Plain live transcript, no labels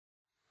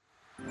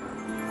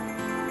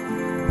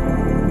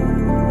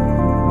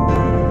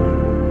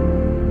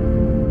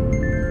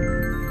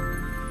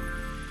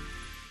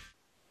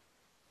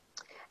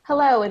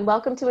Hello, and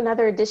welcome to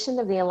another edition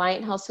of the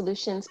Alliant Health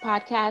Solutions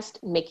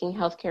podcast, Making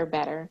Healthcare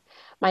Better.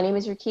 My name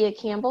is Rukia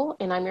Campbell,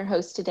 and I'm your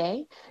host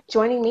today.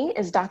 Joining me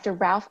is Dr.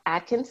 Ralph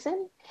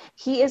Atkinson.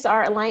 He is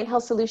our Alliant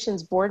Health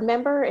Solutions board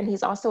member, and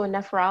he's also a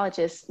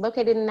nephrologist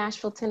located in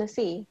Nashville,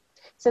 Tennessee.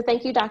 So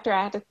thank you, Dr.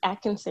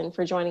 Atkinson,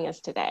 for joining us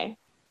today.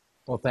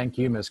 Well, thank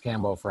you, Ms.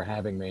 Campbell, for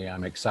having me.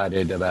 I'm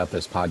excited about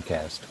this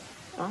podcast.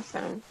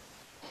 Awesome.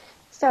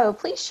 So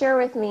please share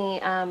with me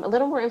a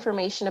little more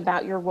information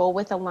about your role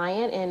with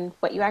Alliant and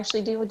what you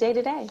actually do day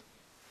to day.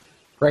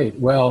 Great.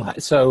 Well,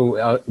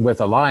 so with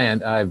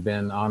Alliant, I've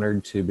been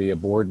honored to be a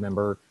board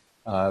member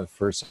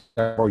for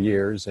several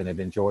years and have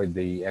enjoyed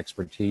the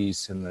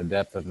expertise and the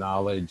depth of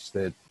knowledge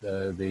that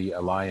the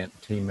Alliant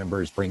team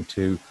members bring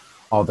to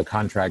all the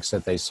contracts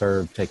that they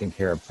serve, taking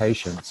care of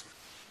patients.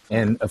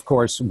 And of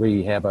course,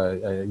 we have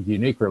a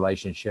unique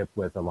relationship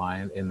with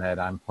Alliant in that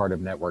I'm part of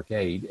Network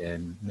 8,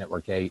 and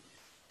Network 8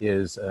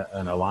 is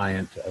an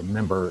Alliant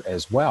member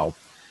as well.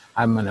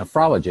 I'm a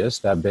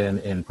nephrologist. I've been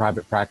in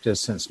private practice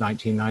since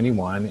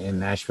 1991 in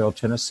Nashville,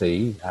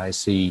 Tennessee. I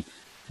see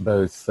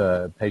both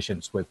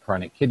patients with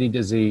chronic kidney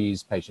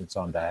disease, patients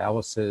on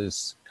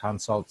dialysis,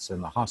 consults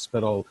in the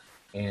hospital,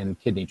 and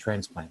kidney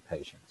transplant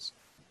patients.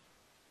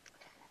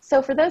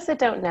 So for those that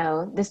don't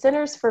know, the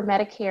Centers for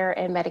Medicare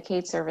and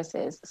Medicaid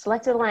Services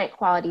selected Alliant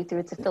Quality through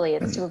its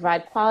affiliates to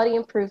provide quality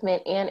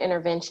improvement and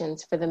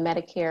interventions for the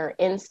Medicare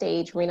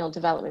End-Stage Renal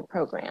Development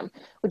Program,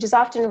 which is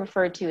often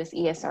referred to as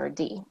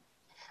ESRD.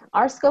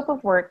 Our scope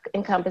of work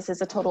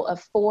encompasses a total of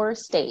 4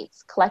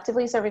 states,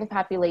 collectively serving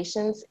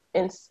populations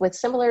with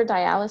similar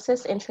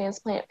dialysis and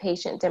transplant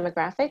patient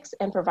demographics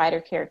and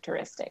provider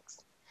characteristics.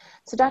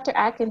 So Dr.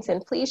 Atkinson,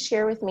 please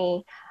share with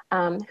me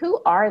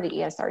who are the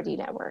ESRD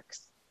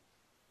networks?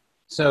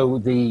 So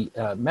the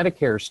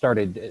Medicare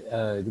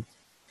started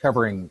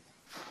covering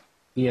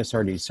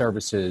ESRD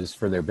services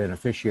for their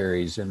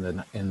beneficiaries in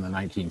the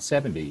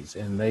 1970s,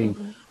 and they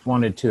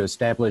wanted to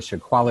establish a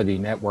quality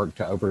network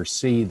to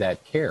oversee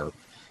that care.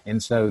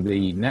 And so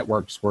the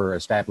networks were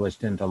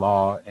established into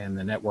law, and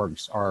the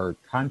networks are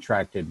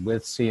contracted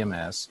with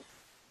CMS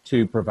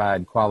to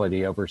provide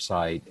quality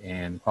oversight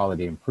and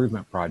quality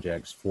improvement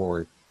projects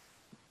for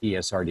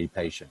ESRD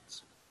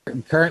patients.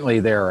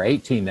 Currently, there are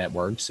 18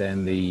 networks,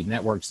 and the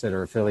networks that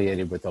are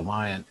affiliated with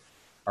Alliant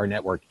are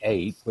Network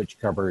 8, which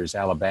covers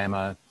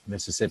Alabama,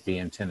 Mississippi,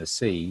 and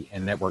Tennessee,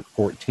 and Network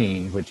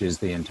 14, which is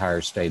the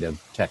entire state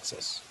of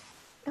Texas.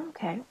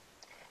 Okay,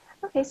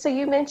 so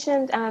you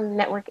mentioned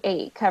Network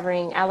 8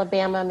 covering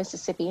Alabama,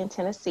 Mississippi, and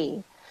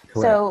Tennessee.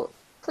 Correct. So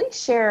please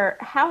share,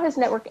 how has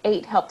Network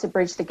 8 helped to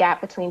bridge the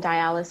gap between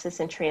dialysis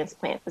and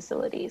transplant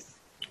facilities?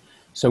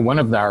 So one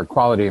of our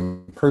quality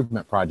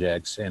improvement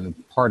projects and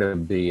part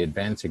of the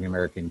Advancing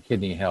American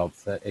Kidney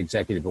Health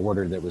executive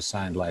order that was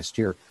signed last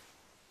year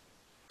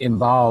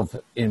involve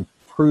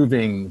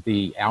improving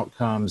the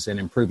outcomes and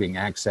improving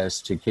access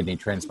to kidney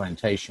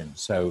transplantation.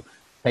 So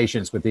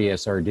patients with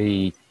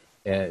ESRD,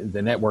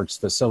 the networks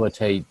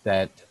facilitate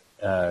that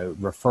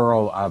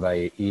referral of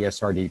a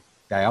ESRD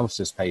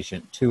dialysis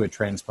patient to a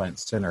transplant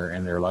center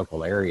in their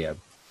local area.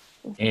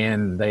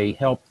 And they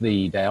help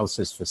the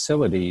dialysis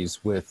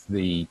facilities with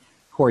the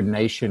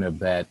coordination of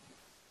that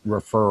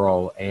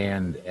referral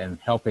and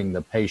helping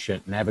the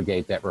patient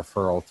navigate that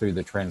referral through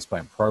the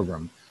transplant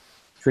program.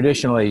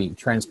 Traditionally,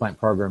 transplant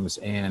programs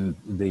and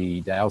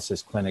the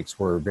dialysis clinics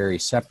were very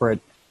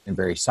separate and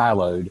very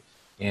siloed,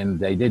 and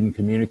they didn't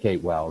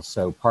communicate well.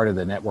 So part of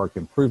the network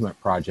improvement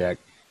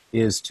project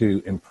is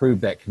to improve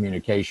that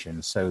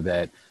communication so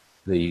that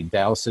the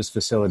dialysis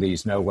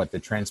facilities know what the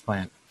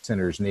transplant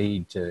centers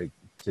need to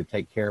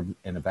take care of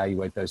and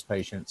evaluate those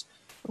patients.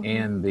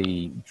 And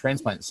the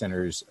transplant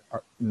centers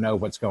know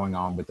what's going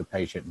on with the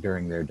patient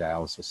during their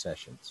dialysis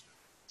sessions.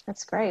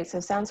 That's great. So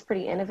it sounds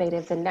pretty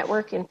innovative, the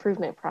Network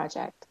Improvement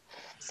Project.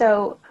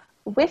 So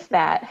with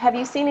that, have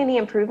you seen any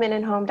improvement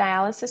in home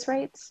dialysis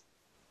rates?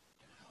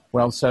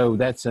 Well, so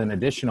that's an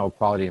additional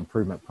quality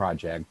improvement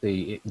project.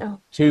 The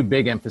two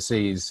big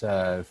emphases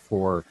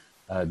for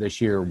this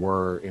year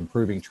were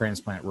improving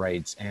transplant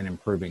rates and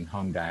improving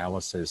home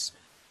dialysis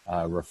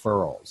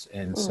referrals.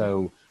 And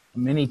so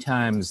many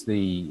times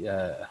the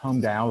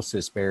home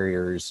dialysis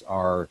barriers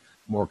are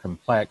more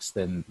complex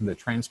than the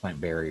transplant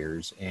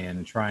barriers,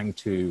 and trying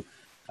to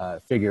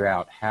figure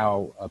out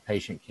how a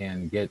patient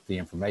can get the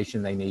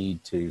information they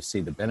need to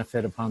see the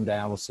benefit of home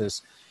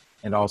dialysis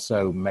and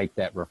also make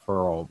that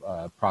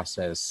referral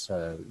process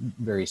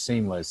very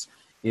seamless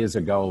is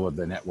a goal of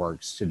the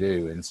networks to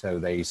do. And so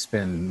they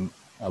spend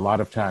a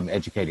lot of time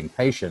educating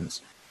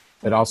patients,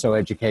 but also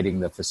educating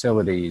the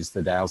facilities,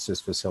 the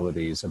dialysis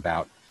facilities,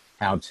 about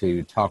how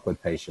to talk with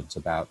patients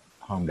about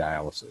home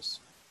dialysis.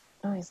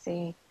 Oh, I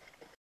see.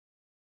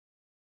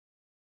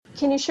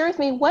 Can you share with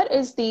me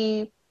what's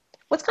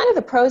kind of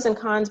the pros and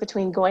cons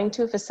between going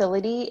to a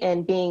facility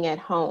and being at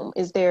home?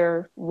 Is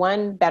there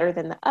one better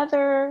than the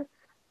other?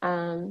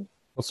 Well,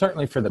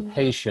 certainly for the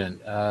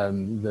patient,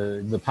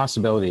 the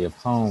possibility of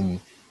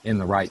home in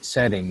the right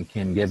setting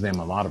can give them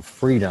a lot of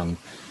freedom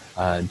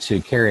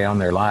to carry on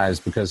their lives,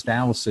 because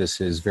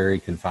dialysis is very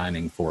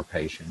confining for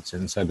patients.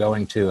 And so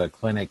going to a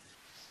clinic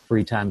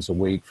 3 times a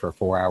week for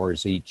 4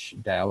 hours each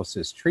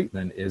dialysis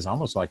treatment is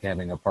almost like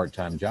having a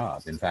part-time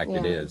job. In fact,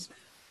 it is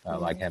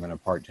like having a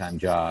part-time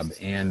job.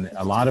 And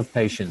a lot of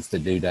patients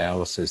that do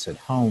dialysis at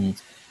home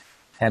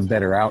have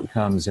better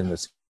outcomes in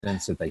the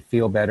sense that they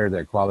feel better,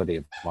 their quality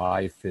of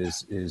life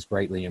is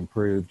greatly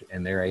improved,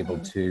 and they're able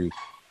to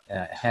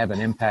have an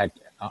impact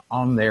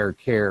on their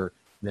care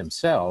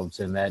themselves,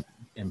 and that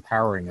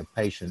empowering of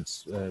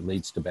patients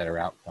leads to better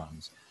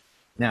outcomes.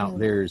 Now,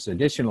 there's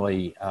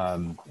additionally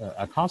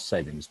a cost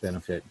savings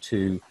benefit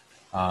to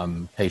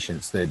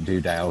patients that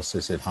do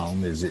dialysis at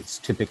home, is it's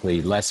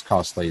typically less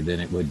costly than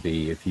it would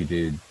be if you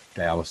do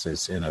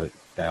dialysis in a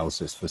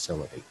dialysis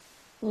facility.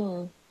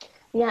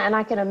 Yeah, and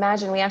I can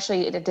imagine we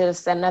actually did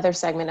another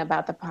segment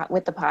about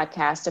with the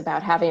podcast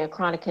about having a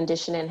chronic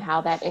condition and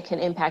how that it can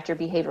impact your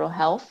behavioral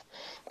health.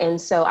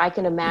 And so I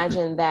can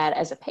imagine that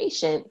as a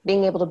patient,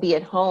 being able to be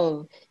at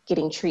home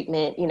getting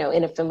treatment,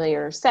 in a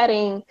familiar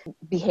setting,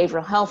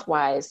 behavioral health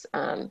wise,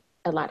 a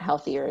lot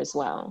healthier as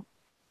well.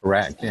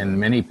 Correct. And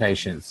many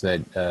patients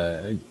that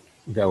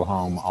go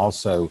home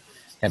also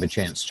have a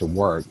chance to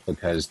work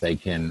because they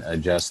can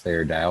adjust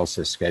their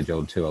dialysis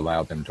schedule to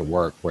allow them to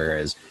work.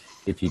 Whereas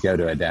if you go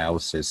to a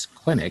dialysis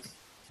clinic,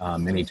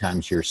 many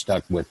times you're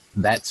stuck with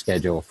that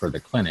schedule for the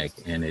clinic,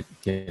 and it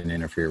can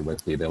interfere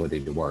with the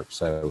ability to work.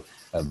 So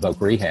voc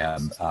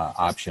rehab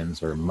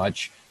options are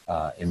much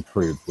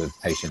improved with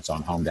patients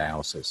on home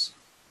dialysis.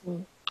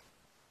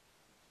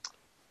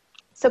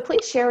 So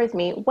please share with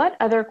me, what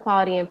other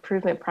quality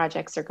improvement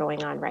projects are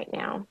going on right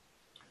now?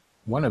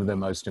 One of the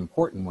most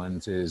important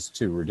ones is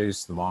to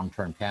reduce the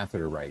long-term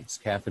catheter rates.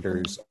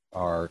 Catheters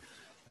are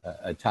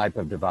a type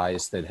of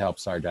device that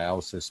helps our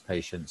dialysis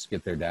patients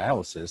get their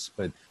dialysis,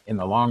 but in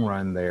the long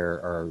run, they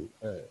are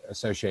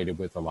associated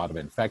with a lot of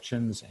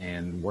infections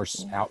and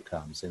worse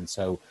outcomes. And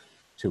so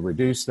to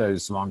reduce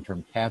those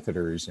long-term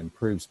catheters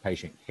improves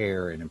patient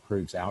care and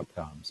improves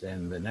outcomes.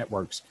 And the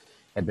networks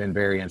have been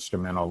very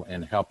instrumental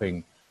in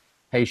helping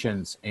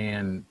patients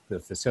and the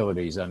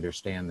facilities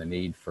understand the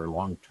need for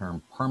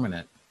long-term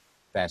permanent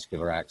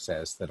vascular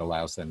access that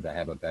allows them to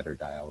have a better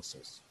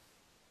dialysis.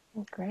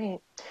 Great.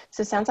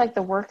 So it sounds like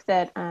the work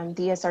that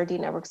the ESRD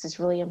networks is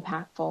really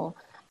impactful,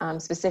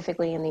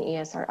 specifically in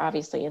the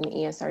obviously in the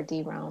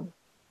ESRD realm.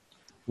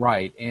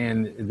 Right.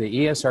 And the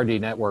ESRD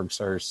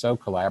networks are so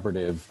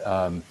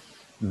collaborative.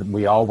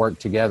 We all work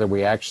together.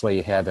 We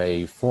actually have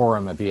a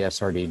forum of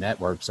ESRD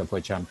networks, of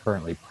which I'm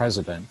currently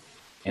president.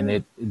 And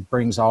it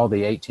brings all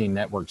the 18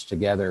 networks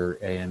together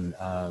and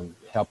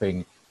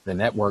helping the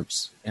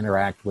networks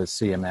interact with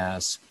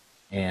CMS,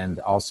 and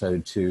also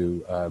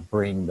to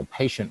bring the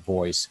patient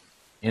voice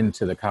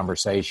into the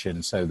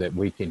conversation so that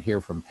we can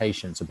hear from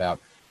patients about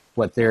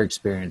what they're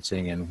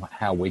experiencing and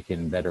how we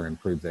can better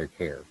improve their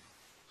care.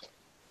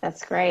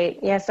 That's great.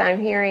 Yes,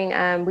 I'm hearing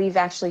we've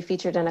actually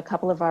featured in a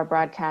couple of our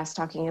broadcasts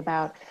talking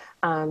about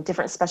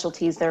different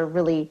specialties that are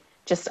really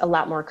just a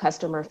lot more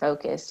customer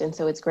focused. And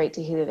so it's great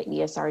to hear that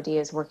ESRD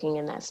is working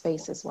in that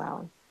space as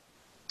well.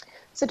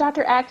 So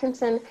Dr.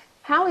 Atkinson,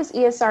 how is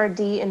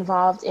ESRD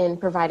involved in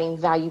providing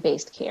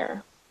value-based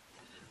care?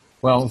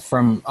 Well,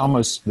 from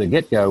almost the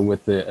get-go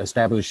with the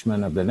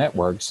establishment of the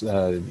networks,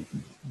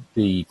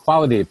 the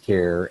quality of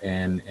care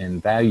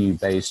and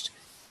value-based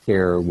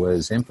care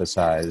was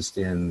emphasized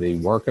in the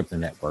work of the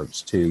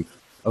networks to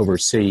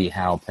oversee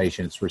how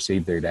patients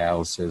receive their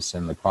dialysis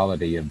and the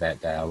quality of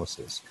that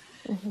dialysis.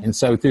 And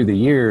so through the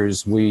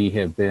years, we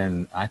have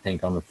been, I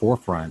think, on the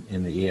forefront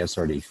in the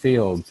ESRD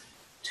field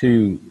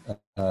to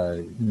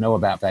know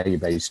about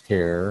value-based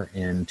care.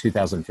 In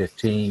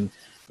 2015,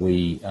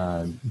 we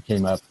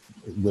came up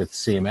with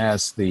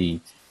CMS,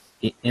 the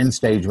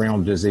End-Stage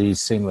Renal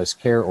Disease Seamless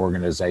Care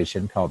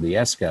Organization called the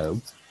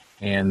ESCO,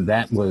 and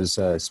that was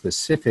a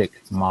specific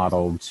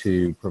model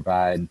to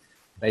provide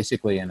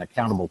basically an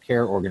accountable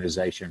care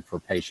organization for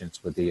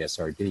patients with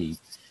ESRD.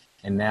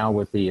 And now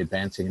with the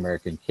Advancing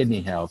American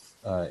Kidney Health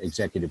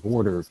executive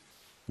order,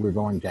 we're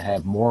going to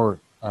have more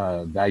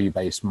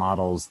value-based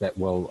models that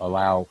will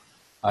allow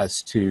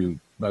us to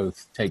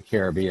both take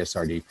care of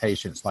ESRD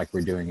patients like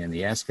we're doing in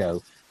the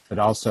ESCO, but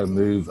also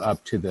move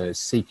up to the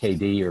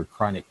CKD or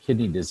chronic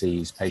kidney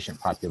disease patient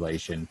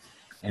population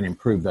and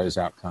improve those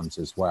outcomes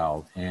as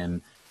well.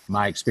 And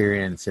my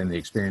experience and the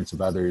experience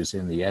of others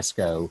in the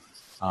ESCO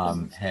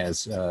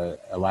has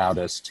allowed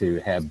us to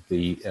have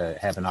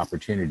an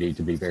opportunity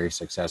to be very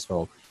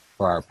successful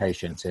for our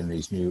patients in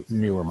these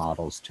newer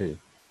models too.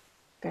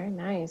 Very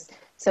nice.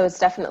 So it's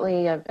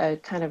definitely a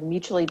kind of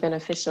mutually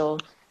beneficial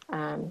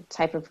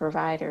type of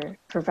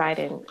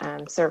providing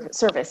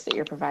service that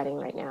you're providing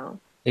right now.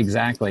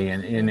 Exactly,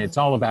 and it's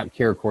all about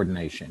care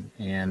coordination.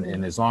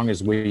 And as long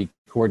as we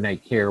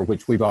coordinate care,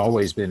 which we've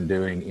always been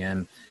doing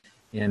in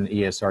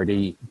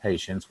ESRD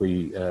patients,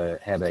 we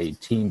have a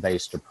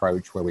team-based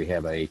approach where we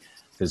have a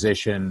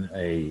physician,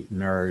 a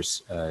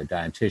nurse, a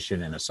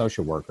dietitian, and a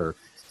social worker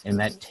And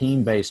that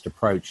team-based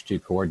approach to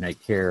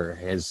coordinate care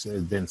has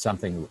been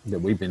something that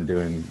we've been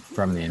doing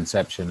from the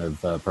inception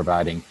of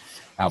providing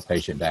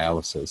outpatient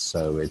dialysis.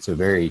 So it's a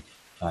very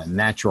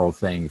natural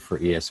thing for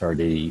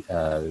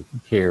ESRD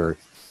care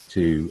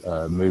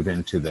to move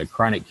into the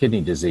chronic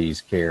kidney disease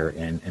care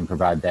and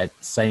provide that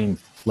same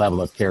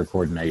level of care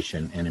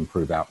coordination and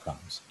improve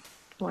outcomes.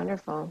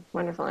 Wonderful,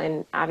 wonderful.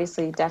 And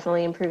obviously,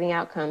 definitely improving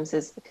outcomes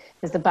is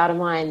the bottom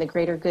line, the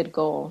greater good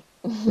goal.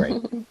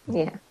 Great.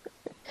 Yeah.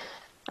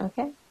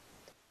 Okay.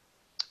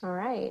 All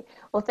right.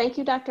 Well, thank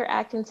you, Dr.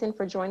 Atkinson,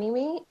 for joining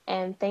me.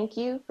 And thank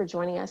you for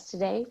joining us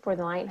today for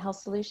the Alliant Health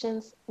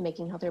Solutions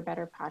Making Healthier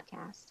Better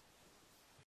podcast.